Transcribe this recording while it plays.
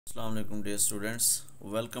अस्सलाम वालेकुम dear students,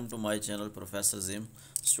 welcome to my channel professor gym.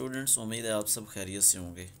 Students, उम्मीद है आप सब खैरियत से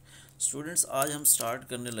होंगे। स्टूडेंट्स, आज हम स्टार्ट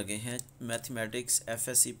करने लगे हैं मैथमेटिक्स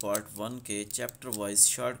एफएससी पार्ट 1 के चैप्टर वाइज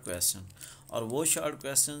शॉर्ट क्वेश्चन। और वो शॉर्ट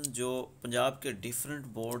क्वेश्चन जो पंजाब के डिफरेंट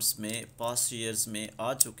बोर्ड्स में पास्ट ईयर्स में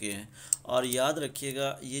आ चुके हैं। और याद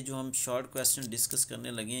रखिएगा, ये जो हम शॉर्ट क्वेश्चन डिस्कस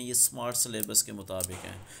करने लगे हैं ये स्मार्ट सिलेबस के मुताबिक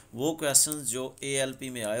हैं। वो क्वेश्चन जो एएलपी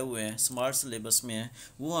में आए हुए हैं, स्मार्ट सिलेबस में हैं,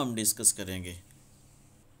 वो हम डिस्कस करेंगे।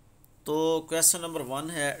 तो क्वेश्चन नंबर 1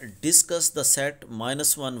 है, discuss the set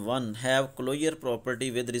 -1 1 have closure property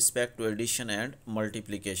with respect to addition and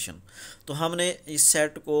multiplication. तो हमने इस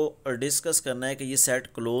सेट को डिस्कस करना है कि ये सेट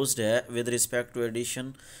क्लोज्ड है with respect to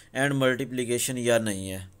addition and multiplication या नहीं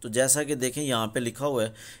है। तो जैसा कि देखें यहाँ पे लिखा हुआ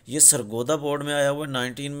है, ये सरगोदा बोर्ड में आया हुआ है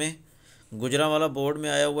 19 में, गुजरांवाला बोर्ड में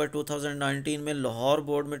आया हुआ है 2019 में, लाहौर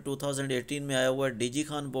बोर्ड में 2018 में आया हुआ है, डीजी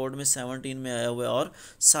खान बोर्ड में 17 में आया हुआ है और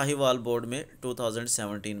साहिवाल बोर्ड में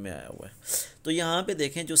 2017 में आया हुआ है। तो यहाँ पे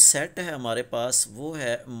देखें, जो सेट है हमारे पास वो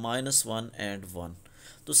है -1 एंड 1।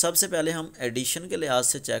 तो सबसे पहले हम एडिशन के लिहाज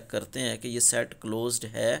से चेक करते हैं कि ये सेट क्लोज्ड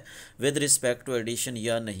है विद रिस्पेक्ट टू एडिशन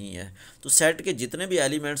या नहीं है। तो सेट के जितने भी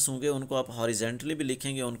एलिमेंट्स होंगे उनको आप हॉरिजेंटली भी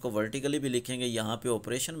लिखेंगे, उनको वर्टिकली भी लिखेंगे, यहाँ पे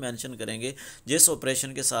ऑपरेशन मेंशन करेंगे जिस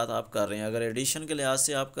ऑपरेशन के साथ आप कर रहे हैं। अगर एडिशन के लिहाज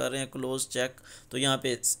से आप कर रहे हैं क्लोज चेक, तो यहाँ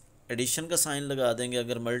पे एडिशन का साइन लगा देंगे।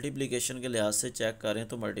 अगर मल्टीप्लिकेशन के लिहाज से चेक करें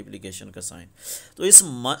तो मल्टीप्लिकेशन का साइन। तो इस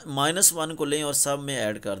 -1 को लें और सब में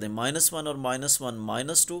ऐड कर दें। -1 और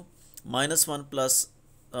 -1 -2, -1 प्लस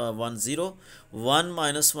 1 0, 1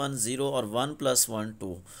 -1 0 और 1 + 1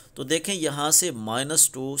 2। तो देखें, यहाँ से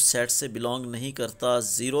 -2 सेट से बिलोंग नहीं करता,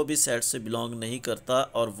 0 भी सेट से बिलोंग नहीं करता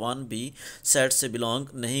और 1 भी सेट से बिलोंग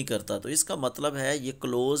नहीं करता। तो इसका मतलब है ये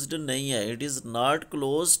क्लोज्ड नहीं है, it is not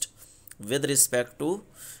closed with respect to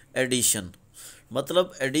addition.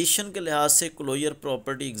 मतलब एडिशन के लिहाज से क्लोजर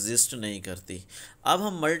प्रॉपर्टी एग्जिस्ट नहीं करती। अब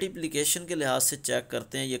हम मल्टीप्लिकेशन के लिहाज से चेक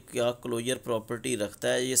करते हैं ये क्या क्लोजर प्रॉपर्टी रखता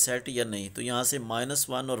है ये सेट या नहीं। तो यहाँ से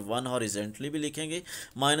 -1 और 1 हॉरिजेंटली भी लिखेंगे,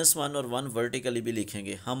 -1 और 1 वर्टिकली भी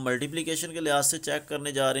लिखेंगे। हम मल्टीप्लिकेशन के लिहाज से चेक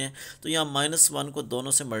करने जा रहे हैं, तो यहाँ -1 को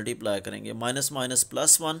दोनों से मल्टीप्लाई करेंगे, माइनस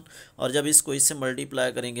प्लस 1, और जब इसको इससे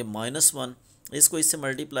मल्टीप्लाई करेंगे -1, इसको इससे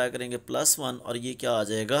मल्टीप्लाई करेंगे +1, और ये क्या आ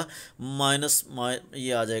जाएगा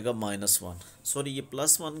ये आ जाएगा -1। सॉरी, ये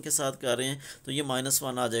 +1 के साथ कर रहे हैं तो ये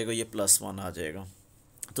 -1 आ जाएगा, ये +1 आ जाएगा।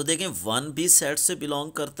 तो देखें, 1 भी सेट से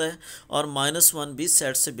बिलोंग करता है और -1 भी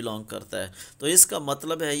सेट से बिलोंग करता है। तो इसका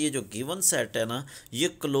मतलब है ये जो गिवन सेट है ना, ये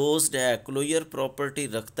क्लोज्ड है, क्लोजर प्रॉपर्टी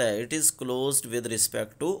रखता है, it is closed with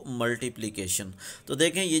respect to multiplication. तो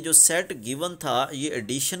देखें, ये जो सेट गिवन था ये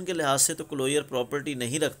एडिशन के लिहाज से तो क्लोजर प्रॉपर्टी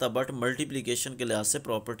नहीं रखता, बट मल्टीप्लिकेशन के लिहाज से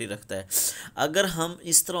प्रॉपर्टी रखता है। अगर हम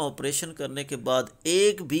इस तरह ऑपरेशन करने के बाद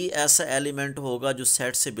एक भी ऐसा एलिमेंट होगा जो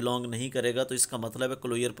सेट से बिलोंग नहीं करेगा, तो इसका मतलब है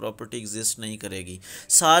क्लोजर प्रॉपर्टी एग्जिस्ट नहीं करेगी।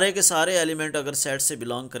 सारे के सारे एलिमेंट अगर सेट से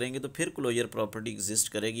बिलोंग करेंगे तो फिर क्लोजर प्रॉपर्टी एग्जिस्ट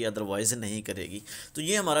करेगी, अदरवाइज नहीं करेगी। तो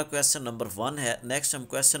ये हमारा क्वेश्चन नंबर 1 है। नेक्स्ट हम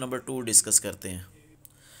क्वेश्चन नंबर 2 डिस्कस करते हैं।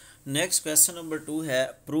 नेक्स्ट क्वेश्चन नंबर 2 है,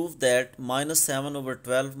 prove that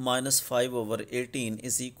 -7/12 -5/18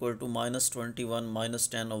 is equal to -21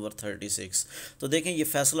 -10/36। तो देखें, ये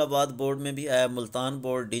फैसलाबाद बोर्ड में भी आया, Multan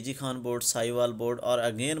board, DG Khan board, Sahiwal board और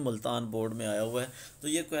अगेन मुल्तान बोर्ड में आया हुआ है। तो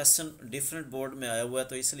ये क्वेश्चन डिफरेंट बोर्ड में आया हुआ है,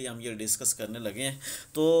 तो इसलिए हम ये डिस्कस करने लगे हैं।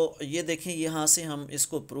 तो ये देखें, यहाँ से हम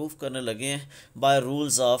इसको प्रूव करने लगे हैं बाय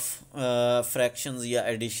रूल्स ऑफ फ्रैक्शंस या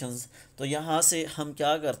एडिशंस। तो यहाँ से हम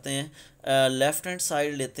क्या करते हैं, लेफ़्ट हैंड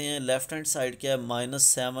साइड लेते हैं। लेफ़्ट हैंड साइड क्या है,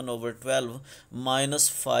 -7/12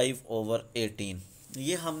 -5/18।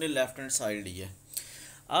 ये हमने लेफ़्ट हैंड साइड ली है।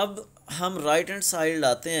 अब हम राइट हैंड साइड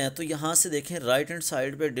लाते हैं, तो यहाँ से देखें, राइट हैंड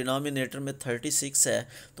साइड पे डिनोमिनेटर में 36 है,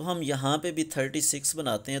 तो हम यहाँ पे भी 36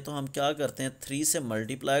 बनाते हैं। तो हम क्या करते हैं, 3 से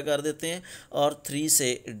मल्टीप्लाई कर देते हैं और 3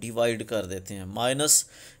 से डिवाइड कर देते हैं। माइनस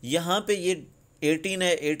यहाँ पे ये 18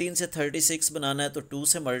 है, 18 से 36 बनाना है तो 2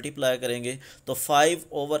 से मल्टीप्लाई करेंगे, तो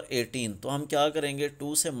 5/18। तो हम क्या करेंगे,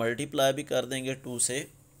 2 से मल्टीप्लाई भी कर देंगे, 2 से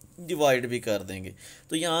डिवाइड भी कर देंगे।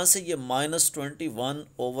 तो यहाँ से ये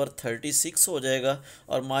 -21/36 हो जाएगा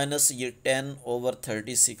और माइनस ये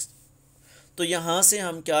 10/36। तो यहाँ से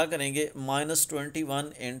हम क्या करेंगे,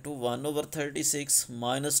 -21 × 1/36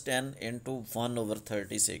 -10 ×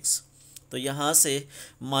 1/36। तो यहाँ से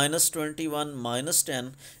 -21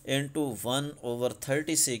 -10 ×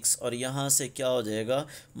 1/36, और यहाँ से क्या हो जाएगा,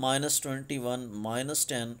 -21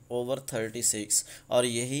 -10/36। और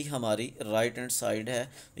यही हमारी राइट हैंड साइड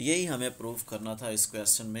है, यही हमें प्रूव करना था इस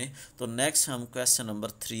क्वेश्चन में। तो नेक्स्ट हम क्वेश्चन नंबर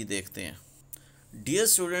 3 देखते हैं। डियर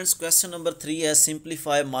स्टूडेंट्स, क्वेश्चन नंबर 3 है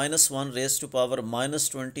सिंप्लीफाई -1 रेज टू पावर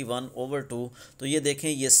 -21/2। तो ये देखें,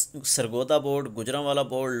 ये Sargodha board, Gujranwala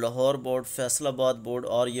board, Lahore board, Faisalabad board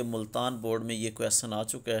और ये मुल्तान बोर्ड में ये क्वेश्चन आ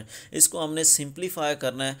चुका है। इसको हमने सिंप्लीफाई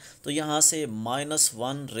करना है। तो यहाँ से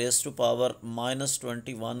 -1 रेज टू पावर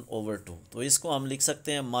 -21/2, तो इसको हम लिख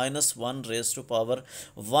सकते हैं -1 रेज टू पावर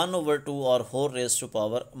 1/2 और होल रेज टू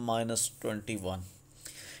पावर -21।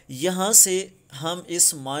 यहाँ से हम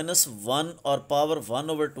इस -1 और पावर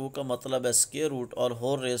 1/2 का मतलब है स्क्वायर रूट और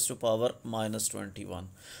होल रेज टू पावर -21।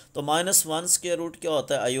 तो -1 स्क्वायर रूट क्या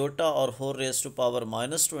होता है, अयोटा, और होल रेज टू पावर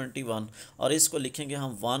 -21, और इसको लिखेंगे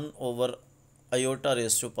हम 1/अयोटा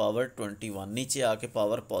रेज टू पावर 21। नीचे आके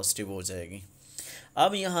पावर पॉजिटिव हो जाएगी।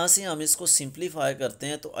 अब यहाँ से हम इसको सिंप्लीफाई करते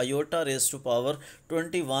हैं। तो अयोटा रेज टू पावर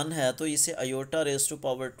 21 है, तो इसे अयोटा रेज टू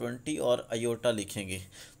पावर 20 और अयोटा लिखेंगे।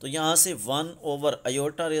 तो यहाँ से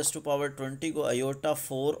 1/अयोटा रेज टू पावर 20 को अयोटा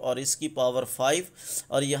 4 और इसकी पावर 5,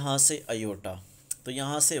 और यहाँ से अयोटा। तो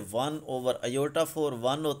यहाँ से 1/अयोटा 4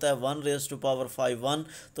 1 होता है, 1 रेज टू पावर 5 1,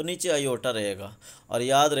 तो नीचे अयोटा रहेगा। और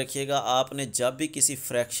याद रखिएगा, आपने जब भी किसी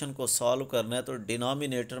फ्रैक्शन को सॉल्व करना है तो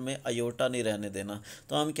डिनोमिनेटर में अयोटा नहीं रहने देना।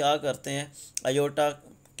 तो हम क्या करते हैं, अयोटा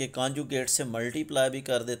के कॉन्जुगेट से मल्टीप्लाई भी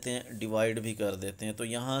कर देते हैं, डिवाइड भी कर देते हैं। तो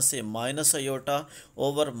यहाँ से minus iota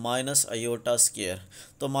over minus iota square.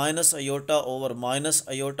 तो minus iota over minus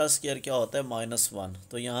iota square क्या होता है, -1।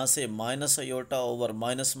 तो यहाँ से minus iota over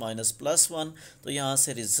minus minus +1। तो यहाँ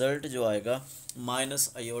से रिज़ल्ट जो आएगा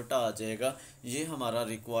माइनस अयोटा आ जाएगा। ये हमारा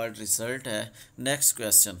रिक्वायर्ड रिज़ल्ट है। Next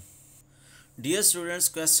question. Dear students,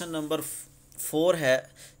 question number 4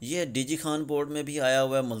 है। ये डीजी खान बोर्ड में भी आया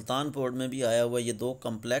हुआ है, मुल्तान बोर्ड में भी आया हुआ है। ये दो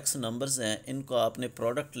कम्प्लेक्स नंबर्स हैं, इनको आपने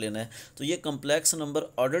प्रोडक्ट लेना है। तो ये complex number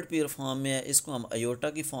ordered pair form में है, इसको हम अयोटा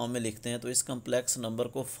की फॉर्म में लिखते हैं। तो इस कम्प्लेक्स नंबर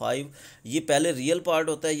को 5, ये पहले रियल पार्ट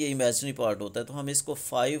होता है, ये इमेजिनरी पार्ट होता है। तो हम इसको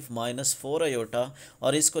 5 - 4 अयोटा,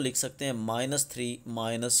 और इसको लिख सकते हैं -3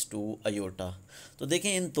 - 2 अयोटा। तो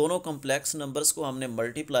देखें, इन दोनों कम्प्लेक्स नंबर्स को हमने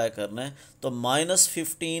मल्टीप्लाई करना है। तो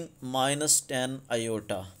 -15 - 10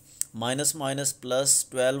 अयोटा, माइनस माइनस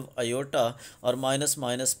 +12 अयोटा, और माइनस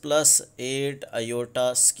माइनस +8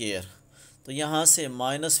 अयोटा स्क्वायर। तो यहाँ से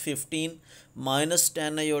 -15 -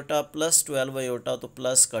 10 अयोटा +12 अयोटा, तो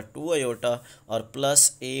प्लस का 2 अयोटा, और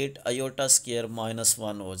 +8 अयोटा स्क्वायर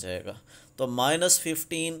 -1 हो जाएगा। तो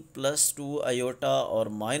 -15 + 2 अयोटा और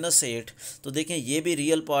 -8। तो देखें, ये भी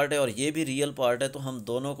रियल पार्ट है और ये भी रियल पार्ट है, तो हम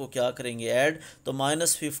दोनों को क्या करेंगे, ऐड। तो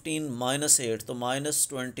 -15 - 8, तो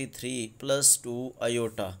 -23 + 2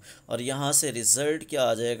 अयोटा, और यहाँ से रिज़ल्ट क्या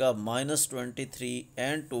आ जाएगा, -23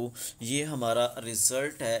 एंड 2। ये हमारा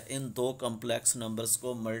रिज़ल्ट है इन दो कम्प्लेक्स नंबर्स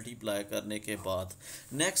को मल्टीप्लाई करने के बाद।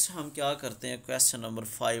 नेक्स्ट हम क्या करते हैं, क्वेश्चन नंबर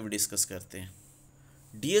 5 डिस्कस करते हैं।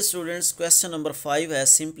 डियर स्टूडेंट्स, क्वेश्चन नंबर 5 है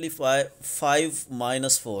सिंप्लीफाई 5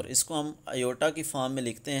 - 4। इसको हम अयोटा की फॉर्म में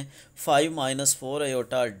लिखते हैं, 5 - 4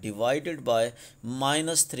 अयोटा डिवाइडेड बाय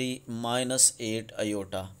 -3 - 8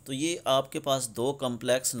 अयोटा। तो ये आपके पास दो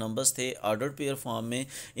कम्प्लेक्स नंबर्स थे ऑर्डर्ड पेयर फॉर्म में,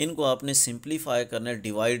 इनको आपने सिंप्लीफाई करना है,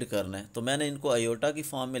 डिवाइड करना है। तो मैंने इनको अयोटा की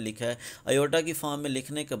फॉर्म में लिखा है। अयोटा की फॉर्म में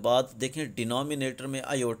लिखने के बाद देखें, डिनोमिनेटर में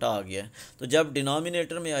अयोटा आ गया है। तो जब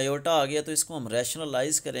डिनोमिनेटर में अयोटा आ गया, तो इसको हम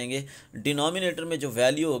रैशनलाइज करेंगे। डिनोमिनेटर में जो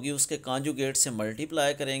वैल्यू होगी उसके कॉन्जुगेट से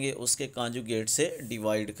मल्टीप्लाई करेंगे, उसके कॉन्जुगेट से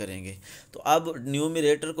डिवाइड करेंगे। तो अब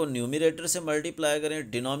न्यूमरेटर को न्यूमरेटर से मल्टीप्लाई करें,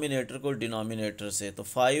 डिनोमिनेटर को डिनोमिनेटर से। तो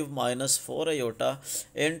 5 - 4 अयोटा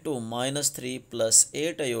इनटू -3 +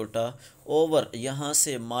 8 अयोटा ओवर यहाँ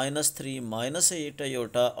से -3 - 8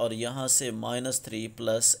 अयोटा, और यहाँ से -3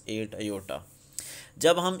 + 8 अयोटा।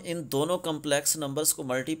 जब हम इन दोनों कम्प्लेक्स नंबर्स को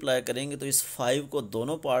मल्टीप्लाई करेंगे, तो इस 5 को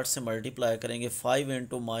दोनों पार्ट से मल्टीप्लाई करेंगे। 5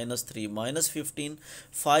 × -3 -15,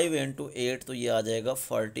 5 × 8, तो ये आ जाएगा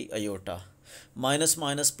 40 अयोटा। माइनस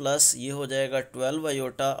माइनस प्लस ये हो जाएगा 12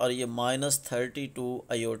 अयोटा, और ये -32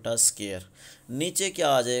 अयोटा स्क्वायर। नीचे क्या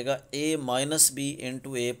आ जाएगा, a - b ×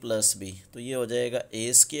 a + b, तो ये हो जाएगा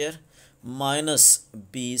a स्क्वायर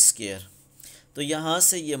 -b स्क्वायर। तो यहाँ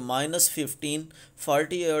से ये -15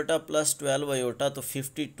 40 अयोटा + 12 अयोटा, तो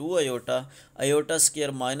 52 अयोटा। अयोटा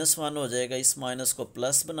स्क्वायर -1 हो जाएगा, इस माइनस को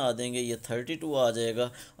प्लस बना देंगे, ये 32 आ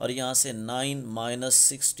जाएगा, और यहाँ से 9 -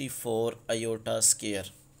 64 अयोटा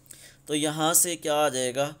स्क्वायर। तो यहाँ से क्या आ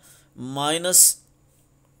जाएगा,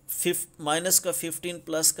 माइनस का 15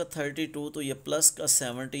 प्लस का 32, तो ये प्लस का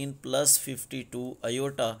 17 plus 52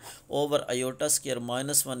 aorta over aorta square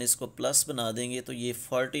 -1, इसको प्लस बना देंगे तो ये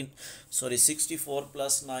 64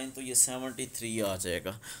 प्लस 9, तो ये 73 आ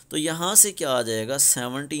जाएगा। तो यहाँ से क्या आ जाएगा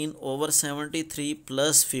 17 ओवर 73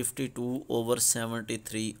 प्लस 52 ओवर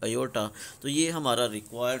 73 अयोटा। तो ये हमारा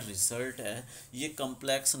रिक्वायर्ड रिज़ल्ट है। ये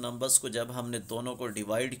कम्प्लेक्स नंबर्स को जब हमने दोनों को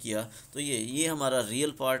डिवाइड किया तो ये हमारा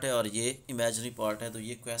रियल पार्ट है और ये इमेजिनरी पार्ट है। तो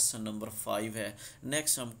ये क्वेश्चन नंबर 5 है।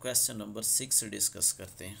 नेक्स्ट हम क्वेश्चन नंबर 6 डिस्कस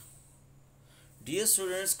करते हैं। डियर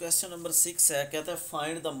स्टूडेंट्स, क्वेश्चन नंबर 6 है, कहता है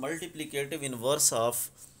find the multiplicative inverse of.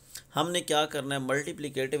 हमने क्या करना है,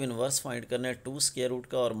 मल्टीप्लिकेटिव इन्वर्स फाइंड करना है 2 स्क्वायर रूट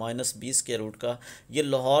का और -b स्क्वायर रूट का। ये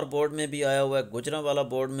लाहौर बोर्ड में भी आया हुआ है, गुजरांवाला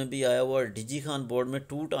बोर्ड में भी आया हुआ है, डीजी खान बोर्ड में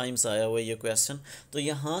 2 टाइम्स आया हुआ है ये क्वेश्चन। तो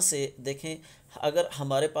यहाँ से देखें, अगर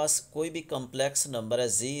हमारे पास कोई भी कम्प्लेक्स नंबर है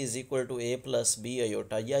z = a + b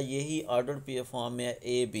अयोटा, या यही ऑर्डर्ड पी फॉर्म में है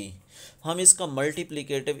ए बी, हम इसका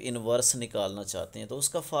मल्टीप्लिकेटिव इन्वर्स निकालना चाहते हैं। तो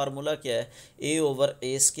उसका फार्मूला क्या है,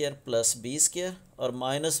 a/a² + b² और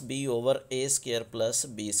 -b/a² +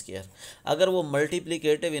 b²। अगर वो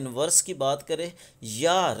मल्टीप्लिकेटिव इन्वर्स की बात करें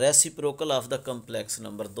या reciprocal of the complex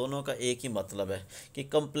number, दोनों का एक ही मतलब है कि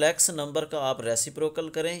कम्प्लेक्स नंबर का आप रेसिप्रोकल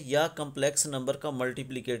करें या कम्प्लेक्स नंबर का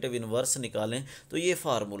मल्टीप्लिकेटिव इन्वर्स निकालें, तो ये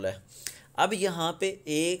फार्मूला है। अब यहाँ पे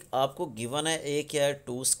एक आपको गिवन है, ए क्या है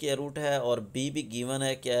 2 स्क्वायर रूट है, और बी भी गिवन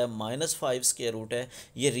है क्या है -5 स्क्वायर रूट है।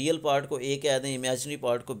 ये रियल पार्ट को ए कह दें, इमेजिनरी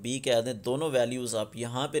पार्ट को बी कह दें, दोनों वैल्यूज़ आप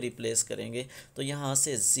यहाँ पे रिप्लेस करेंगे। तो यहाँ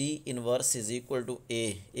से z इनवर्स =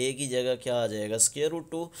 a की जगह क्या आ जाएगा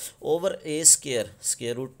 √2 ओवर a²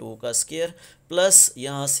 √2 का स्क्वायर प्लस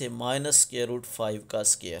यहाँ से -√5 का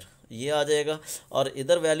स्क्वायर, ये आ जाएगा। और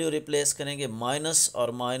इधर वैल्यू रिप्लेस करेंगे माइनस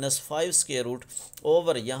और -5 स्क्वायर रूट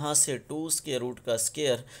ओवर यहाँ से 2 स्क्वायर रूट का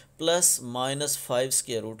स्क्वायर प्लस -5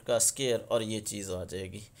 स्क्वायर रूट का स्क्वायर, और ये चीज़ आ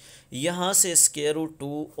जाएगी। यहाँ से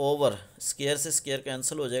 √2 ओवर स्क्वायर से स्क्वायर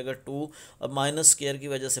कैंसिल हो जाएगा 2, और माइनस स्क्वायर की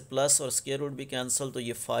वजह से प्लस और स्क्वायर रूट भी कैंसिल, तो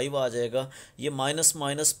ये 5 आ जाएगा। ये माइनस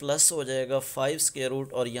माइनस प्लस हो जाएगा 5 स्क्वायर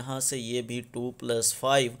रूट, और यहाँ से ये भी 2 +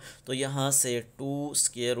 5, तो यहाँ से 2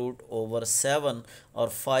 स्क्वायर रूट ओवर 7 और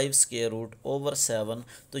 5 स्क्वायर रूट ओवर 7।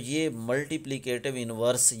 तो ये मल्टीप्लिकेटिव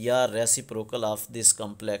इन्वर्स या reciprocal of this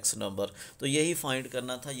complex number. तो यही फाइंड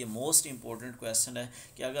करना था। ये मोस्ट इंपॉर्टेंट क्वेश्चन है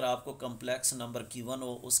कि अगर आपको कम्प्लेक्स नंबर गिवन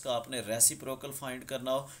हो, उसका आपने रेसिप्रोकल फाइंड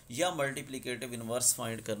करना हो या मल्टीप्लिकेटिव इन्वर्स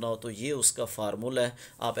फाइंड करना हो, तो ये उसका फार्मूला है,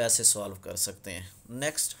 आप ऐसे सॉल्व कर सकते हैं।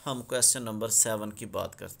 नेक्स्ट हम क्वेश्चन नंबर 7 की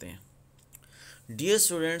बात करते हैं। Dear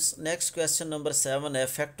students, next question number 7 है,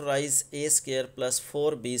 फैक्टराइज a² +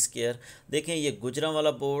 4b²। देखें, ये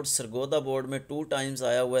गुजरांवाला बोर्ड, सरगोदा बोर्ड में 2 टाइम्स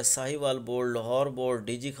आया हुआ है, Sahiwal board, Lahore board,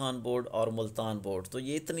 DG Khan board और मुल्तान बोर्ड। तो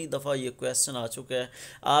ये इतनी दफ़ा ये क्वेश्चन आ चुका है।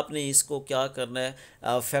 आपने इसको क्या करना है,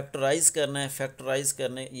 फैक्टराइज करना है। फैक्टराइज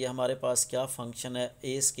करने ये हमारे पास क्या फंक्शन है,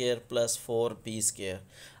 a² + 4b²।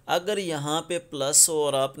 अगर यहाँ पे प्लस हो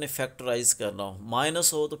और आपने फैक्टराइज करना हो,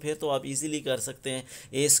 माइनस हो तो फिर तो आप इजीली कर सकते हैं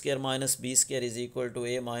a² - b² = a -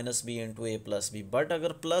 b × a + b। But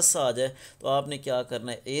अगर प्लस आ जाए तो आपने क्या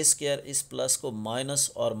करना है, a², इस प्लस को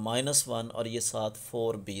माइनस और -1 और ये साथ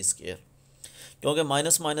 4b², क्योंकि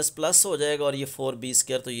माइनस माइनस प्लस हो जाएगा और ये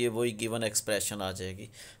 4b², तो ये वही गिवन एक्सप्रेशन आ जाएगी।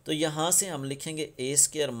 तो यहाँ से हम लिखेंगे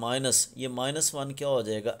a² माइनस ये -1 क्या हो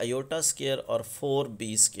जाएगा अयोटा स्क्वायर और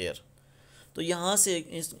 4b²। तो यहाँ से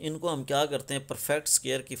इनको हम क्या करते हैं, परफेक्ट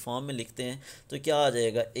स्क्वायर की फॉर्म में लिखते हैं। तो क्या आ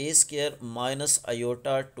जाएगा a² -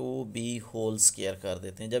 अयोटा 2b² कर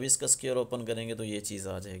देते हैं। जब इसका स्क्वायर ओपन करेंगे तो ये चीज़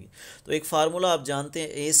आ जाएगी। तो एक फार्मूला आप जानते हैं,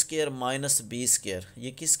 a² - b²,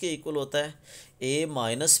 ये किसके इक्वल होता है, a -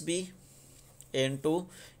 b ×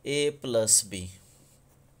 a + b।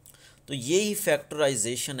 तो यही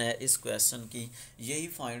फैक्टराइजेशन है इस क्वेश्चन की, यही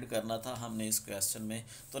फाइंड करना था हमने इस क्वेश्चन में।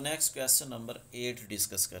 तो नेक्स्ट क्वेश्चन नंबर 8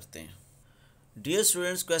 डिस्कस करते हैं। डियर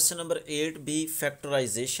स्टूडेंट्स, क्वेश्चन नंबर 8 भी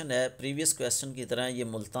फैक्टराइजेशन है, प्रीवियस क्वेश्चन की तरह। ये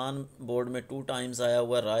मुल्तान बोर्ड में 2 टाइम्स आया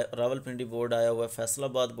हुआ है, रावलपिंडी बोर्ड आया हुआ है,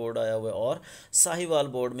 फैसलाबाद बोर्ड आया हुआ है और साहिवाल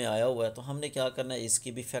बोर्ड में आया हुआ है। तो हमने क्या करना है,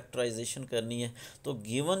 इसकी भी फैक्टराइजेशन करनी है। तो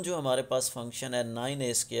गिवन जो हमारे पास् फंक्शन है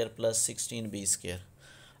 9a² + 16b²।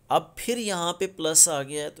 अब फिर यहाँ पे प्लस आ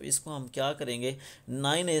गया है, तो इसको हम क्या करेंगे,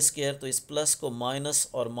 9a², तो इस प्लस को माइनस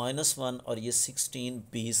और -1 और ये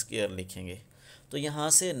 16b² लिखेंगे। तो यहाँ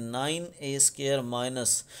से 9a²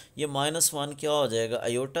 माइनस ये -1 क्या हो जाएगा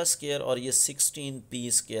अयोटा स्क्वायर और ये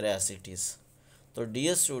 16b² एज इट इज़। तो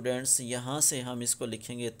डियर स्टूडेंट्स, यहाँ से हम इसको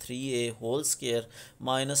लिखेंगे 3a²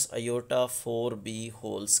 माइनस अयोटा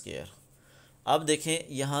 4b²। अब देखें,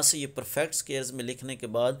 यहाँ से ये परफेक्ट स्क्वायर्स में लिखने के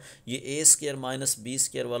बाद ये a² माइनस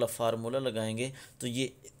b² वाला फार्मूला लगाएंगे, तो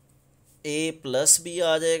ये a + b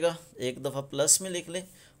आ जाएगा, एक दफ़ा प्लस में लिख लें,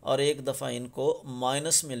 और एक दफ़ा इनको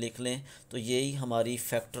माइनस में लिख लें, तो यही हमारी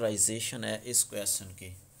फैक्टराइजेशन है इस क्वेश्चन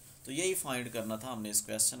की। तो यही फाइंड करना था हमने इस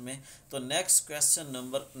क्वेश्चन में। तो नेक्स्ट क्वेश्चन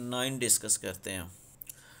नंबर 9 डिस्कस करते हैं।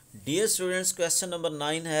 डियर स्टूडेंट्स, क्वेश्चन नंबर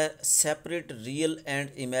 9 है separate real and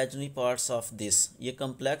imaginary parts of this. ये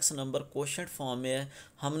कम्प्लेक्स नंबर क्वोशंट फॉर्म में है,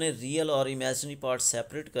 हमने रियल और इमेजिनरी पार्ट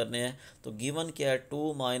सेपरेट करने हैं। तो गिवन क्या है,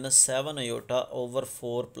 2 - 7 अयोटा ओवर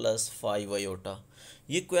 4 + 5 अयोटा।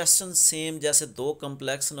 ये क्वेश्चन सेम जैसे दो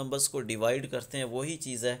कम्प्लेक्स नंबर्स को डिवाइड करते हैं वही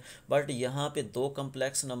चीज़ है, बट यहाँ पे दो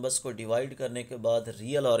कम्प्लेक्स नंबर्स को डिवाइड करने के बाद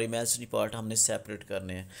रियल और इमेजिनरी पार्ट हमने सेपरेट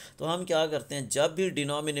करने हैं। तो हम क्या करते हैं, जब भी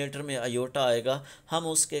डिनोमिनेटर में अयोटा आएगा हम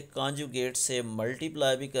उसके कॉन्जुगेट से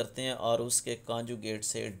मल्टीप्लाई भी करते हैं और उसके कॉन्जुगेट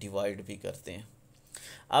से डिवाइड भी करते हैं।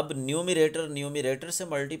 अब न्यूमिरेटर से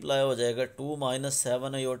मल्टीप्लाई हो जाएगा 2 -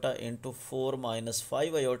 7 अयोटा इंटू 4 -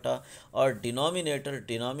 5 अयोटा, और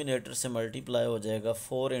डिनोमिनेटर से मल्टीप्लाई हो जाएगा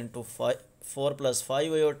 4 +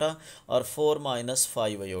 5 अयोटा और 4 -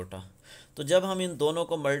 5 अयोटा। तो जब हम इन दोनों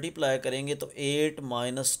को मल्टीप्लाई करेंगे तो 8 -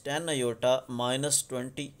 10 अयोटा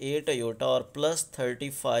 -28 अयोटा और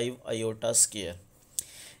 +35 अयोटा स्क्वायर।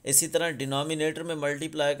 इसी तरह डिनोमिनेटर में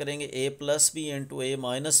मल्टीप्लाई करेंगे a+b इंटू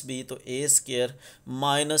a-b, तो a स्क्वायर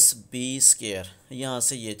 -b स्क्वायर, यहाँ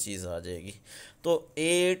से ये चीज़ आ जाएगी। तो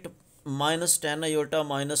 8 - 10 अयोटा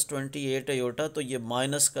 -28 अयोटा, तो ये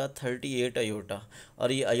माइनस का 38 अयोटा,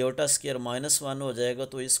 और ये अयोटा स्क्वायर -1 हो जाएगा।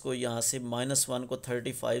 तो इसको यहाँ से -1 को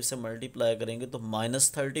 35 से मल्टीप्लाई करेंगे तो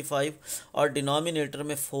 -35, और डिनोमिनेटर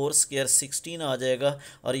में 4 स्क्वायर 16 आ जाएगा,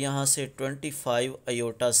 और यहाँ से 25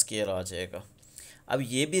 अयोटा स्क्वायर आ जाएगा। अब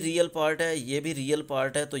ये भी रियल पार्ट है, ये भी रियल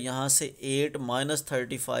पार्ट है, तो यहाँ से 8 -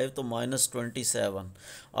 35 तो -27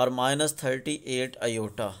 और -38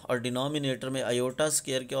 अयोटा, और डिनोमिनेटर में अयोटा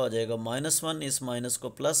स्क्वायर क्या हो जाएगा, -1, इस माइनस को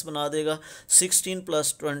प्लस बना देगा, 16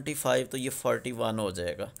 + 25 तो ये 41 हो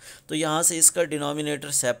जाएगा। तो यहाँ से इसका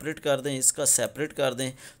डिनोमिनेटर सेपरेट कर दें, इसका सेपरेट कर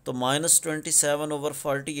दें, तो -27 ओवर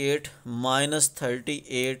 48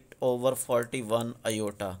 -38 ओवर 41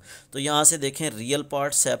 अयोटा। तो यहाँ से देखें रियल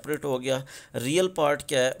पार्ट सेपरेट हो गया, रियल पार्ट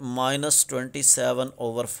क्या है -27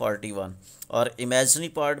 ओवर 41, और इमेजिनरी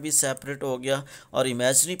पार्ट भी सेपरेट हो गया, और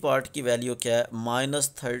इमेजिनरी पार्ट की वैल्यू क्या है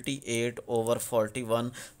 -38 ओवर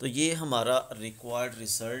 41। तो ये हमारा रिक्वायर्ड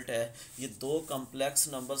रिज़ल्ट है। ये दो कम्प्लेक्स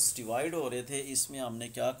नंबर्स डिवाइड हो रहे थे, इसमें हमने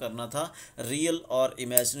क्या करना था, रियल और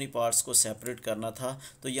इमेजिनरी पार्ट्स को सेपरेट करना था।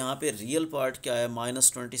 तो यहाँ पे रियल पार्ट क्या है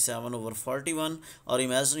 -27 ओवर 41, और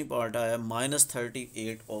इमेजिनरी पार्ट आया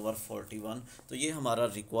 -38 ओवर 41। तो ये हमारा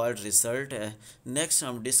रिक्वायर्ड रिज़ल्ट है। नेक्स्ट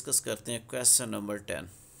हम डिस्कस करते हैं question number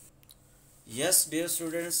 10। Yes dear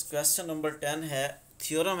students, question number 10 है,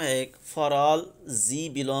 थ्योरम है एक, for all z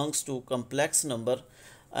belongs to complex number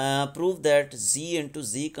prove that z into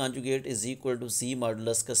z conjugate is equal to z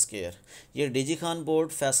modulus का स्क्वायर। ये DG Khan board,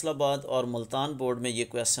 Faisalabad और Multan board में ये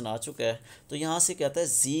क्वेश्चन आ चुका है। तो यहाँ से कहता है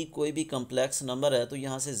z कोई भी कम्प्लेक्स नंबर है, तो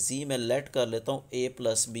यहाँ से z मैं लेट कर लेता हूँ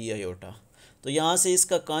a+b अयोटा। तो यहाँ से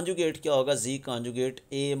इसका कॉन्जुगेट क्या होगा, z कॉन्जुगेट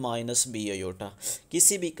a-b अयोटा।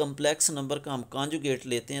 किसी भी कम्प्लेक्स नंबर का हम कॉन्जुगेट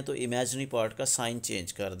लेते हैं तो इमेजिनरी पार्ट का साइन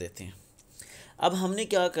चेंज कर देते हैं। अब हमने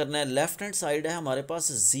क्या करना है, लेफ़्ट हैंड साइड है हमारे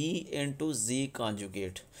पास z इंटू z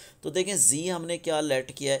कॉन्जुगेट। तो देखें z हमने क्या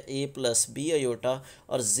लेट किया है a+b अयोटा,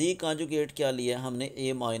 और z कॉन्जुगेट क्या लिया है हमने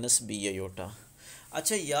a-b अयोटा।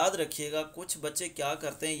 अच्छा याद रखिएगा, कुछ बच्चे क्या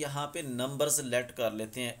करते हैं, यहाँ पे नंबर्स लेट कर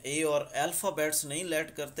लेते हैं, ए और अल्फ़ाबेट्स नहीं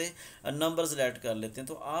लेट करते, नंबर्स लेट कर लेते हैं।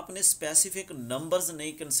 तो आपने स्पेसिफिक नंबर्स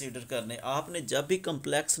नहीं कंसीडर करने। आपने जब भी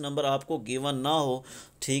कम्प्लेक्स नंबर आपको गिवन ना हो,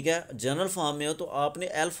 ठीक है, जनरल फॉर्म में हो, तो आपने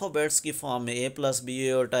अल्फ़ाबेट्स की फॉर्म में a+b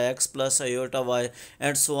aorta, x+ aorta y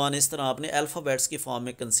and so on, इस तरह आपने अल्फ़ाबेट्स की फॉर्म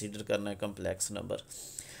में कंसीडर करना है कम्प्लेक्स नंबर।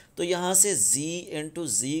 तो यहाँ से z इंटू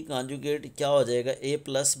z कॉन्जुगेट क्या हो जाएगा,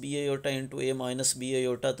 a+b aorta into a-b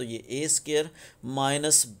aorta, तो ये a square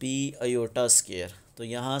 -b aorta square. तो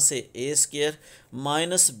यहाँ से a square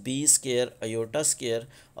 -b square aorta square,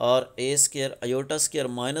 और a स्क्वायर अयोटा स्क्वायर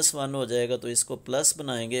 -1 हो जाएगा, तो इसको प्लस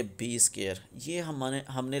बनाएंगे b स्क्वायर। ये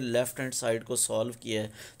हमने लेफ़्ट हैंड साइड को सॉल्व किया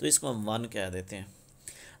है, तो इसको हम 1 कह देते हैं।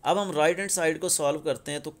 अब हम राइट हैंड साइड को सॉल्व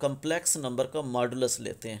करते हैं, तो कम्प्लेक्स नंबर का मॉडुलस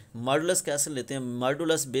लेते हैं। मॉडुलस कैसे लेते हैं,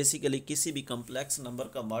 मॉडुलस बेसिकली किसी भी कम्प्लेक्स नंबर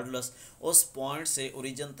का मॉडुलस उस पॉइंट से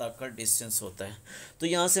ओरिजिन तक का डिस्टेंस होता है। तो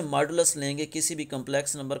यहाँ से मॉडुलस लेंगे, किसी भी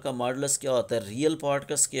कम्प्लेक्स नंबर का मॉडुलस क्या होता है, रियल पार्ट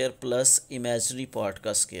का स्क्वायर प्लस इमेजिनरी पार्ट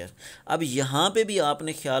का स्क्वायर। अब यहाँ पे भी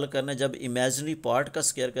आपने ख्याल करना है, जब इमेजिनरी पार्ट का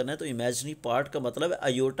स्क्वायर करना है तो इमेजिनरी पार्ट का मतलब है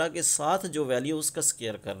अयोटा के साथ जो वैल्यू उसका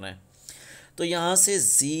स्क्वायर करना है। तो यहाँ से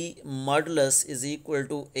z modulus is equal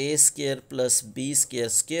to A square plus B square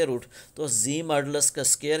square root. तो z मॉडुलस का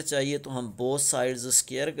स्केयर चाहिए तो हम बोथ साइड्स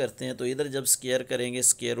स्केयर करते हैं, तो इधर जब स्केयर करेंगे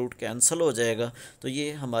स्केयर रूट कैंसिल हो जाएगा। तो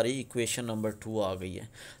ये हमारी इक्वेशन नंबर 2 आ गई है।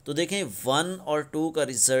 तो देखें 1 और 2 का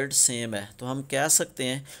रिज़ल्ट सेम है, तो हम कह सकते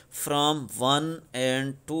हैं from 1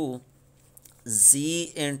 and 2 z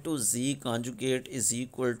into z conjugate is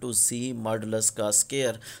equal to z modulus का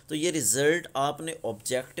स्केयर। तो ये रिज़ल्ट आपने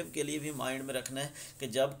ऑब्जेक्टिव के लिए भी माइंड में रखना है कि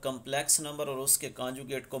जब कम्प्लेक्स नंबर और उसके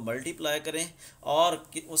कॉन्जुगेट को मल्टीप्लाई करें और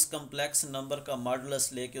कि उस कम्प्लेक्स नंबर का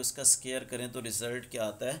मॉडुलस लेके उसका स्केयर करें तो रिज़ल्ट क्या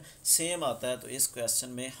आता है, सेम आता है। तो इस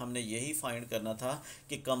क्वेश्चन में हमने यही फाइंड करना था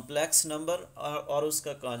कि कम्प्लेक्स नंबर और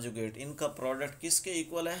उसका कॉन्जुगेट इनका प्रोडक्ट किसके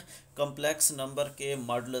इक्वल है, कम्प्लेक्स नंबर के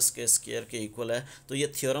मॉडुलस के स्केयर के इक्वल है। तो ये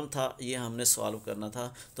थ्योरम था, ये हमने सॉल्व करना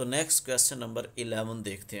था। तो नेक्स्ट क्वेश्चन नंबर 11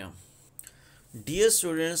 देखते हैं हम। डियर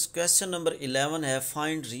स्टूडेंट्स, क्वेश्चन नंबर 11 है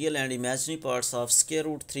find real and imaginary parts of square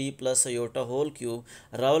root 3 plus iota whole cube.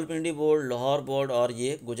 Rawalpindi board, Lahore board और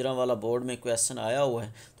ये गुजरांवाला बोर्ड में क्वेश्चन आया हुआ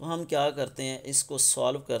है। तो हम क्या करते हैं, इसको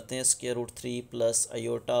सॉल्व करते हैं square root 3 plus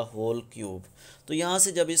iota whole cube. तो यहाँ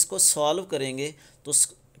से जब इसको सॉल्व करेंगे तो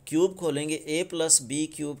क्यूब खोलेंगे, ए प्लस बी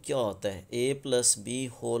क्यूब क्या होता है, ए प्लस बी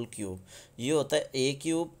होल क्यूब। ये होता है ए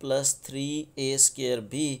cube plus 3a square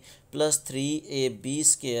B plus 3ab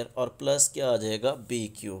square और प्लस क्या आ जाएगा बी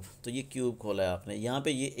क्यूब। तो ये क्यूब खोला है आपने, यहाँ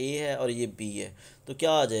पे ये a है और ये b है, तो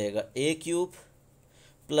क्या आ जाएगा a cube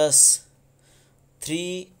plus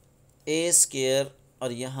 3a square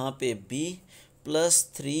और यहाँ पे b प्लस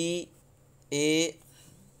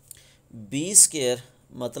 3ab स्क्वायर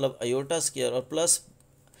मतलब अयोटा स्क्वायर और प्लस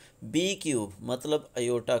बी क्यूब मतलब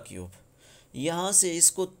अयोटा क्यूब। यहाँ से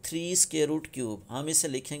इसको 3 स्क्वायर रूट क्यूब, हम इसे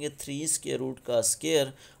लिखेंगे 3 स्क्वायर रूट का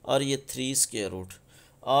स्क्वायर और ये 3 स्क्वायर रूट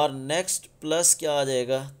और नेक्स्ट प्लस क्या आ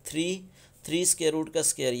जाएगा 3 स्क्वायर रूट का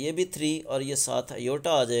स्क्वायर, ये भी 3 और ये साथ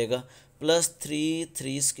अयोटा आ जाएगा plus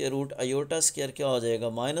 3 square root aorta square क्या हो जाएगा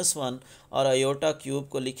 -1 और अयोटा क्यूब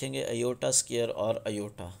को लिखेंगे अयोटा स्क्वायर और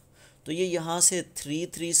अयोटा। तो ये यहाँ से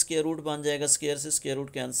 3 स्क्वायर रूट बन जाएगा, स्क्वायर से स्क्वायर रूट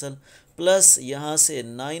कैंसिल, प्लस यहाँ से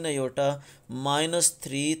 9 अयोटा माइनस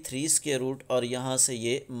 3 स्क्वायर रूट और यहाँ से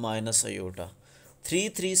ये माइनस अयोटा।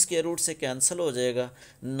 3 स्क्वायर रूट से कैंसिल हो जाएगा,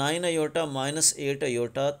 9 अयोटा माइनस 8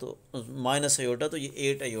 अयोटा तो माइनस अयोटा, तो ये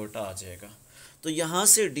 8 अयोटा आ जाएगा। तो यहाँ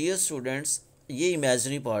से डियर स्टूडेंट्स ये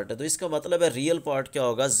इमेजिनरी पार्ट है, तो इसका मतलब है रियल पार्ट क्या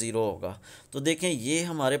होगा, ज़ीरो होगा। तो देखें ये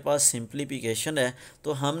हमारे पास सिंप्लीफिकेशन है,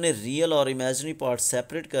 तो हमने रियल और इमेजिनरी पार्ट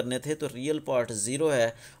सेपरेट करने थे, तो रियल पार्ट 0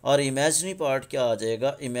 है और इमेजिनरी पार्ट क्या आ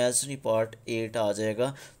जाएगा, इमेजिनरी पार्ट 8 आ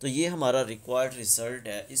जाएगा। तो ये हमारा रिक्वायर्ड रिजल्ट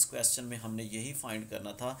है। इस क्वेश्चन में हमने यही फाइंड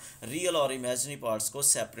करना था, रियल और इमेजिनरी पार्ट्स को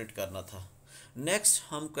सेपरेट करना था। नेक्स्ट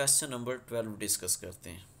हम क्वेश्चन नंबर 12 डिस्कस करते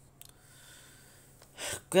हैं।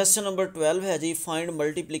 क्वेश्चन नंबर 12 है जी find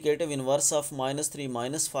multiplicative inverse of -3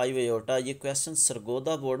 -5 aorta. ये क्वेश्चन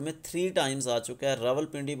सरगोदा बोर्ड में 3 टाइम्स आ चुका है,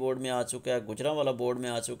 रावलपिंडी बोर्ड में आ चुका है, गुजरांवाला बोर्ड में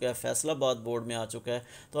आ चुका है, फैसलाबाद बोर्ड में आ चुका है।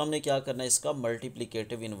 तो हमने क्या करना है, इसका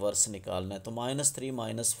मल्टीप्लिकेटिव इनवर्स निकालना है। तो -3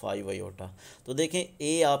 -5 अयोटा। तो देखें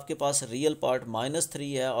ए आपके पास रियल पार्ट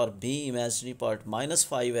 -3 है और बी इमेजिनरी पार्ट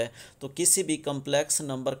 -5 है। तो किसी भी कम्प्लेक्स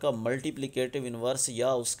नंबर का मल्टीप्लिकेटिव इनवर्स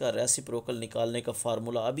या उसका रेसिप्रोकल निकालने का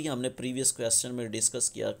फार्मूला अभी हमने प्रीवियस क्वेश्चन में डिस्कस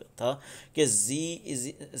किया था कि z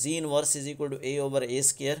inverse is equal to a over a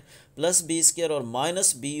square plus b square और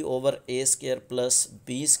minus b over a square plus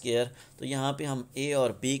b square. तो यहाँ पे हम a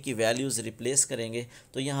और b की वैल्यूज़ रिप्लेस करेंगे।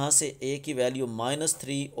 तो यहाँ से a की वैल्यू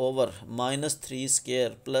 -3 ओवर -3 स्क्वायर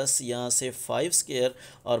प्लस यहाँ से 5 स्क्वायर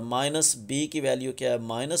और माइनस b की वैल्यू क्या है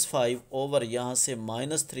 -5 ओवर यहाँ से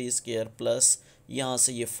 -3 स्क्वायर प्लस यहाँ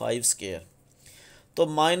से ये 5 स्क्वायर। तो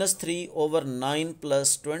 -3 ओवर 9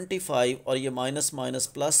 प्लस 25 और ये माइनस माइनस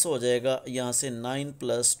प्लस हो जाएगा, यहाँ से 9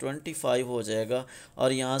 प्लस 25 हो जाएगा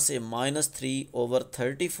और यहाँ से -3 ओवर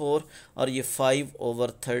 34 और ये 5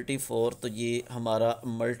 ओवर 34। तो ये हमारा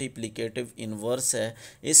मल्टीप्लिकेटिव इन्वर्स है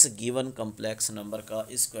इस गिवन कम्प्लेक्स नंबर का।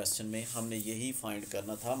 इस क्वेश्चन में हमने यही फाइंड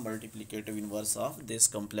करना था, multiplicative inverse of this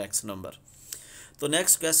complex number. तो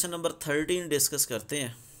नेक्स्ट क्वेश्चन नंबर 13 डिस्कस करते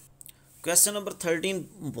हैं। क्वेश्चन नंबर 13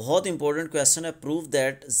 बहुत इंपॉर्टेंट क्वेश्चन है। Prove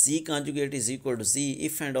that z conjugate is equal to z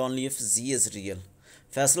if and only if z is real.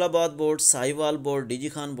 Faisalabad board, Sahiwal board, DG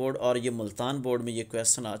Khan board और ये Multan board में ये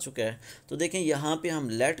question आ चुका है। तो देखें यहाँ पे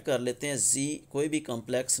हम लेट कर लेते हैं z कोई भी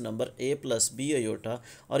complex number a plus B aorta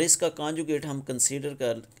और इसका कॉन्जुगेट हम कंसीडर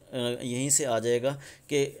कर यहीं से आ जाएगा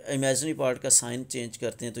कि इमेजिनरी पार्ट का साइन चेंज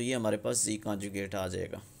करते हैं तो ये हमारे पास z कॉन्जुगेट आ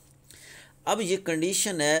जाएगा। अब ये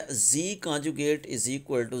कंडीशन है z conjugate is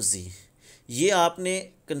equal to z, ये आपने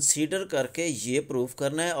कंसीडर करके ये प्रूफ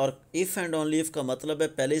करना है, और इफ़ एंड ओनली इफ़ का मतलब है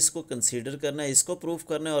पहले इसको कंसीडर करना है, इसको प्रूफ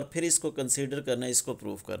करना है, और फिर इसको कंसीडर करना है, इसको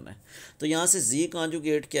प्रूफ करना है। तो यहाँ से जी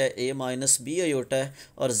कॉन्जुगेट क्या है, ए माइनस बी अयोटा है,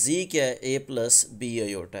 और जी क्या है, ए प्लस बी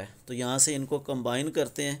अयोटा है। तो यहाँ से इनको कंबाइन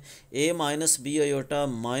करते हैं, ए minus B aorta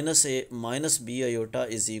minus A minus B aorta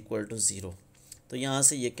is equal to zero. तो यहाँ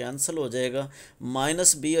से ये कैंसिल हो जाएगा,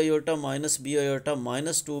 minus B aorta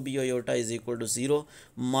minus to be aorta is equal to zero.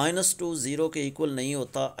 Minus two zero के इक्वल नहीं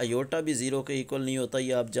होता, अयोटा भी ज़ीरो के इक्वल नहीं होता,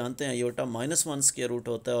 ये आप जानते हैं। Aorta minus one square root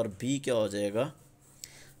होता है, और बी क्या हो जाएगा,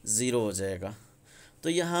 ज़ीरो हो जाएगा। तो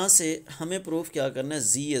यहाँ से हमें प्रूफ क्या करना है,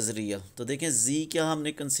 जी इज़ रियल। तो देखें जी क्या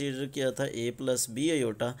हमने कंसीडर किया था, ए प्लस बी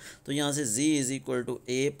अयोटा। तो यहाँ से जी is equal to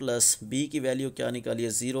A plus B की वैल्यू क्या निकाली है,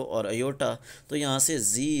 ज़ीरो, और अयोटा। तो यहाँ से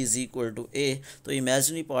जी इज़ इक्वल टू ए, तो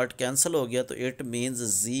इमेजिनरी पार्ट कैंसिल हो गया, तो it means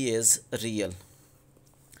ji is real.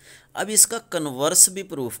 अब इसका कन्वर्स भी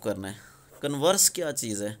प्रूफ करना है। कन्वर्स क्या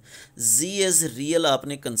चीज़ है, जी एज रियल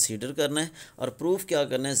आपने कंसीडर करना है, और प्रूफ क्या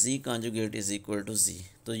करना है, z conjugate is equal to जी।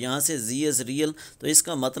 तो यहाँ से जी एज रियल, तो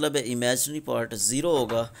इसका मतलब है इमेजिनरी पार्ट ज़ीरो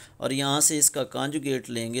होगा, और यहाँ से इसका कॉन्जुगेट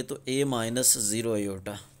लेंगे तो ए माइनस ज़ीरो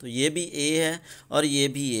अयोटा। तो ये भी ए है और ये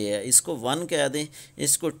भी ए है, इसको वन कह दें,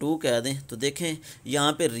 इसको टू कह दें। तो देखें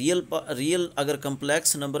यहाँ पे रियल अगर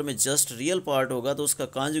कम्प्लेक्स नंबर में जस्ट रियल पार्ट होगा तो उसका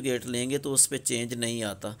कॉन्जुगेट लेंगे तो उस पर चेंज नहीं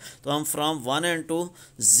आता। तो हम from one and to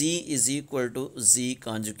ji is equal to z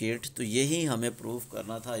conjugate. तो यही हमें प्रूफ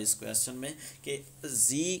करना था इस क्वेश्चन में कि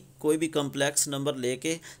जी कोई भी कम्प्लेक्स नंबर लेके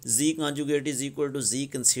z conjugate is equal to ji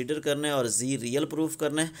consider करना है, और जी रियल प्रूफ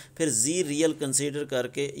करना है, फिर जी रियल कंसीडर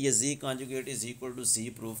करके ये z conjugate is equal to ji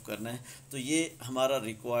proof करना है। तो ये हमारा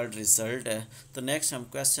रिक्वायर्ड रिजल्ट है। तो नेक्स्ट हम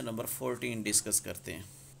क्वेश्चन नंबर 14 डिस्कस करते हैं।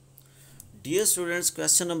 डियर स्टूडेंट्स,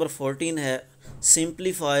 क्वेश्चन नंबर 14 है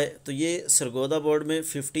सिंप्लीफाई। तो ये सरगोदा बोर्ड में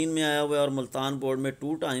 15 में आया हुआ है, और मुल्तान बोर्ड में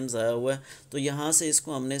 2 टाइम्स आया हुआ है। तो यहाँ से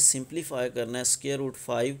इसको हमने सिंप्लीफाई करना है, square root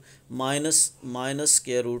 5 minus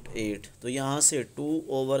square root 8। तो यहाँ से 2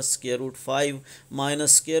 over square root 5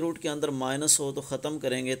 minus square root के अंदर माइनस हो तो ख़त्म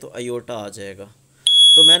करेंगे तो अयोटा आ जाएगा।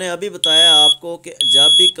 तो मैंने अभी बताया आपको कि जब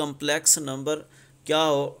भी कम्प्लेक्स नंबर क्या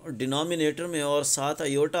हो डिनोमिनेटर में और साथ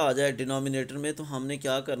अयोटा आ जाए डिनोमिनेटर में, तो हमने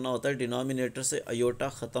क्या करना होता है, डिनोमिनेटर से अयोटा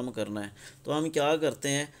ख़त्म करना है। तो हम क्या करते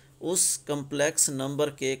हैं, उस कम्प्लेक्स नंबर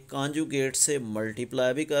के कॉन्जुगेट से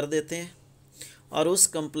मल्टीप्लाई भी कर देते हैं, और उस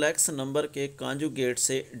कम्प्लेक्स नंबर के कॉन्जुगेट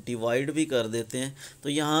से डिवाइड भी कर देते हैं। तो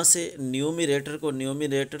यहाँ से न्यूमिनेटर को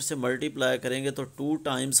न्यूमिनेटर से मल्टीप्लाई करेंगे तो 2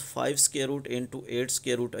 times 5 square root into 8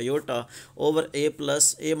 square root aorta over ए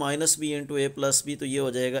प्लस ए माइनस बी इंटू ए प्लस बी। तो ये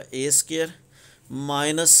हो जाएगा ए स्क्वायर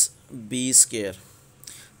माइनस बी स्क्वायर।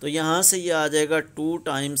 तो यहाँ से ये आ जाएगा 2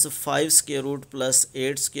 times 5 square root plus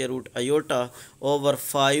 8 square root aorta over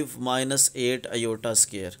 5 minus 8 aorta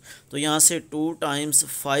square. तो यहाँ से 2 times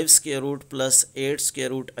 5 square root plus 8 square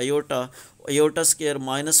root aorta square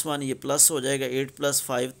minus 1, ये प्लस हो जाएगा, 8 प्लस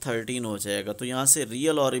 5 13 हो जाएगा। तो यहाँ से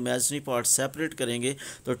रियल और इमेजिनरी पार्ट सेपरेट करेंगे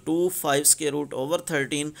तो 2 5 square root over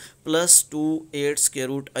 13 plus 2 8 square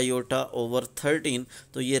root aorta over 13।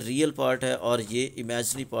 तो ये रियल पार्ट है और ये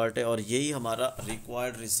इमेजिनरी पार्ट है, और यही हमारा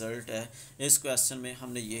रिक्वायर्ड रिजल्ट है। इस क्वेश्चन में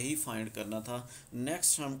हमने यही फाइंड करना था।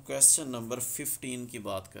 नेक्स्ट हम क्वेश्चन नंबर 15 की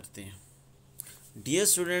बात करते हैं। डियर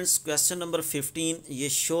स्टूडेंट्स, क्वेश्चन नंबर 15, ये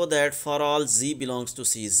show that for all ji belongs to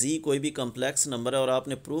सी। जी कोई भी कम्प्लेक्स नंबर है और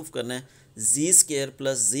आपने प्रूव करना है जी square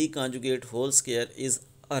plus z conjugate whole square is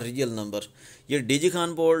a real number. ये DG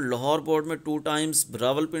Khan board, Lahore board में 2 times,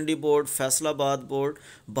 Rawalpindi board, Faisalabad board,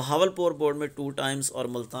 Bahawalpur board में 2 टाइम्स, और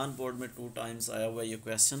मुल्तान बोर्ड में 2 टाइम्स आया हुआ है ये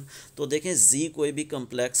क्वेश्चन। तो देखें जी कोई भी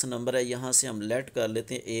कम्प्लेक्स नंबर है, यहाँ से हम लेट कर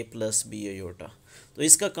लेते हैं ए प्लस बी अयोटा। तो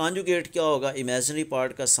इसका कॉन्जुगेट क्या होगा, इमेजिनरी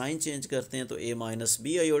पार्ट का साइन चेंज करते हैं तो ए माइनस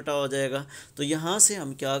बी अयोटा हो जाएगा। तो यहाँ से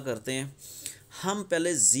हम क्या करते हैं, हम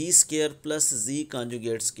पहले जी square plus z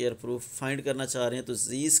conjugate square proof find करना चाह रहे हैं। तो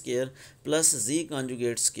जी square plus z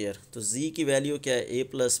conjugate square, तो जी की वैल्यू क्या है, ए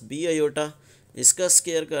प्लस बी अयोटा, इसका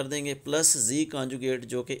स्क्वायर कर देंगे, प्लस जी कॉन्जुगेट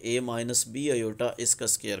जो कि ए माइनस बी अयोटा, इसका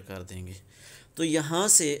स्क्वायर कर देंगे। तो यहाँ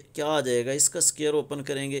से क्या आ जाएगा, इसका स्क्वायर ओपन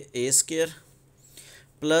करेंगे, ए square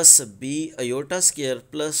plus B aorta square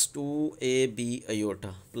plus 2ab aorta,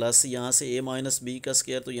 plus यहाँ से a माइनस बी का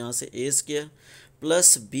स्क्वायर, तो यहाँ से a square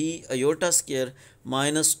plus b aorta square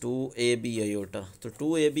minus 2ab aorta. तो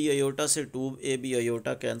 2ab अयोटा से 2ab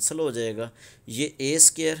अयोटा कैंसिल हो जाएगा, ये a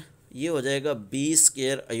स्क्वायर, ये हो जाएगा b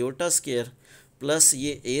square aorta square plus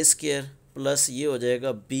ये a स्क्वायर प्लस ये हो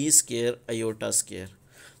जाएगा b स्क्वायर अयोटा स्क्वायर।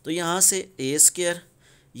 तो यहाँ से a स्क्वायर,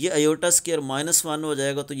 ये अयोटा स्क्वायर -1 हो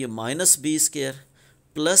जाएगा, तो ये माइनस बी स्क्वायर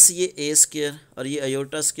प्लस ये ए स्केयर और ये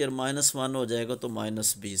आयोटा स्केयर -1 हो जाएगा तो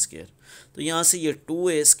 -b स्केयर। तो यहाँ से ये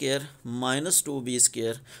 2a स्केयर -2b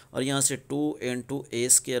स्केयर और यहाँ से 2 इंटू ए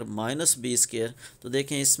स्केयर -b स्केयर। तो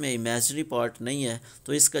देखें इसमें इमेजिनरी पार्ट नहीं है,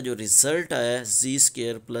 तो इसका जो रिज़ल्ट आया है जी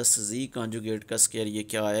स्केयर प्लस जी कॉन्जुगेट का स्केयर, ये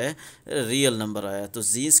क्या आया है, रियल नंबर आया है। तो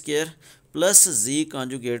जी स्केयर प्लस जी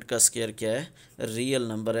कॉन्जुगेट का स्केयर क्या है, रियल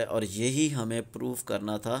नंबर है। और यही हमें प्रूफ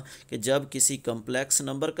करना था कि जब किसी कम्प्लेक्स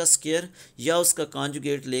नंबर का स्केयर या उसका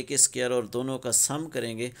कॉन्जुगेट लेके स्केयर और दोनों का सम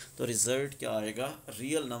करेंगे तो रिज़ल्ट क्या आएगा,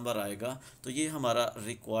 रियल नंबर आएगा। तो ये हमारा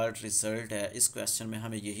रिक्वायर्ड रिज़ल्ट है, इस क्वेश्चन में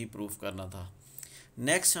हमें यही प्रूफ करना था।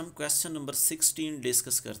 नेक्स्ट हम क्वेश्चन नंबर 16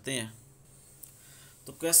 डिस्कस करते हैं।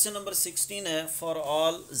 तो क्वेश्चन नंबर 16 है, for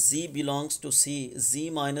all z belongs to c, z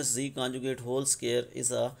minus z conjugate whole square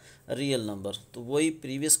is a real number. तो वही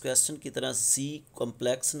प्रीवियस क्वेश्चन की तरह c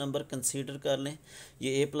कॉम्प्लेक्स नंबर कंसीडर कर लें,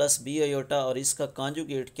 ये a प्लस बी आयोटा और इसका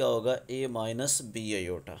कॉन्जुगेट क्या होगा, a माइनस बी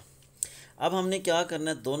आयोटा। अब हमने क्या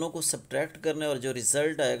करना है, दोनों को सब्ट्रैक्ट करना है और जो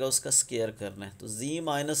रिज़ल्ट आएगा उसका स्केयर करना है। तो z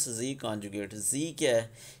minus z conjugate, z क्या है,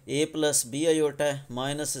 a प्लस बी आयोटा है,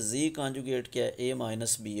 माइनस जी कॉन्जुगेट क्या है, a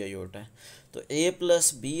माइनस बी आयोटा है। तो a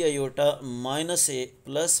plus B iota minus a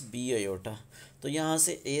plus B iota, तो यहाँ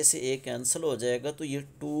से a से a कैंसिल हो जाएगा, तो ये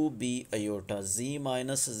 2b iota, z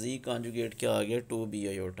minus z conjugate क्या आ गया, 2b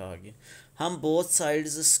आयोटा आ गया। हम बोथ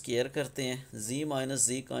साइड्स स्केयर करते हैं, z minus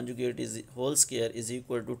z conjugate is whole square is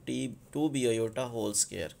equal to 2b iota whole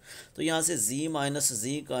square. तो यहाँ से z minus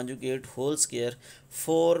z conjugate whole square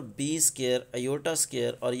 4b square iota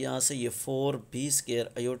square और यहाँ से ये 4b स्केयर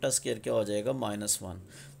आयोटा स्केयर क्या हो जाएगा, -1।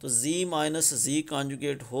 तो z minus z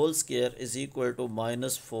conjugate whole square is equal to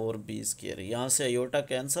 -4b square. यहाँ से आयोटा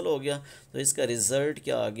कैंसिल हो गया, तो इसका रिज़ल्ट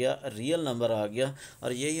क्या आ गया, रियल नंबर आ गया।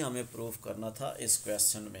 और यही हमें प्रूफ करना था इस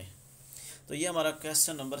क्वेश्चन में। तो ये हमारा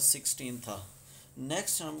क्वेश्चन नंबर 16 था।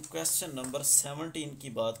 नेक्स्ट हम क्वेश्चन नंबर 17 की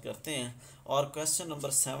बात करते हैं। और क्वेश्चन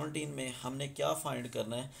नंबर 17 में हमने क्या फाइंड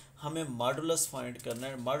करना है, हमें मॉडुलस फाइंड करना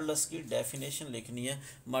है। मॉडुलस की डेफिनेशन लिखनी है,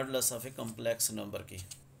 modulus of A complex number की।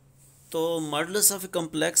 तो modulus of A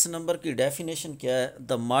complex number की डेफिनेशन क्या है,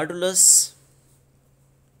 the modulus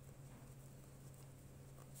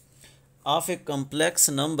of A complex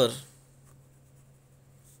number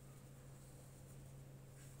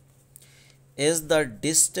is the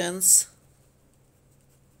distance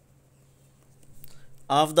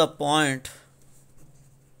of the point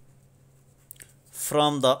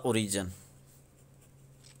from the origin।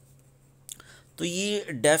 तो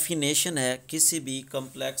ये डेफिनेशन है किसी भी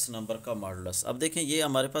कम्प्लेक्स नंबर का मॉडुलस। अब देखें ये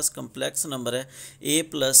हमारे पास कम्प्लेक्स नंबर है a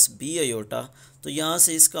प्लस बी आयोटा, तो यहाँ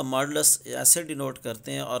से इसका मॉडुलस ऐसे डिनोट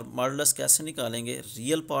करते हैं। और मॉडुलस कैसे निकालेंगे,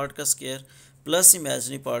 रियल पार्ट का स्क्वायर प्लस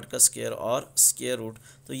इमेजिनरी पार्ट का स्क्वायर और स्क्वायर रूट।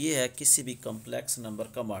 तो ये है किसी भी कम्प्लेक्स नंबर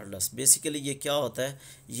का मॉडुलस। बेसिकली ये क्या होता है,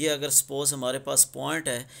 ये अगर सपोज़ हमारे पास पॉइंट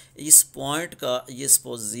है, इस पॉइंट का, ये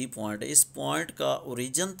सपोज जी पॉइंट है, इस पॉइंट का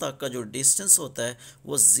ओरिजिन तक का जो डिस्टेंस होता है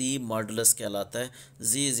वो जी मॉडुलस कहलाता है,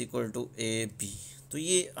 जी is equal to A B. तो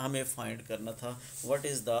ये हमें फाइंड करना था, what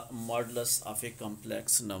is the modulus of A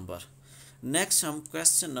complex number. Next हम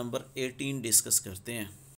क्वेश्चन नंबर 18 डिस्कस करते हैं।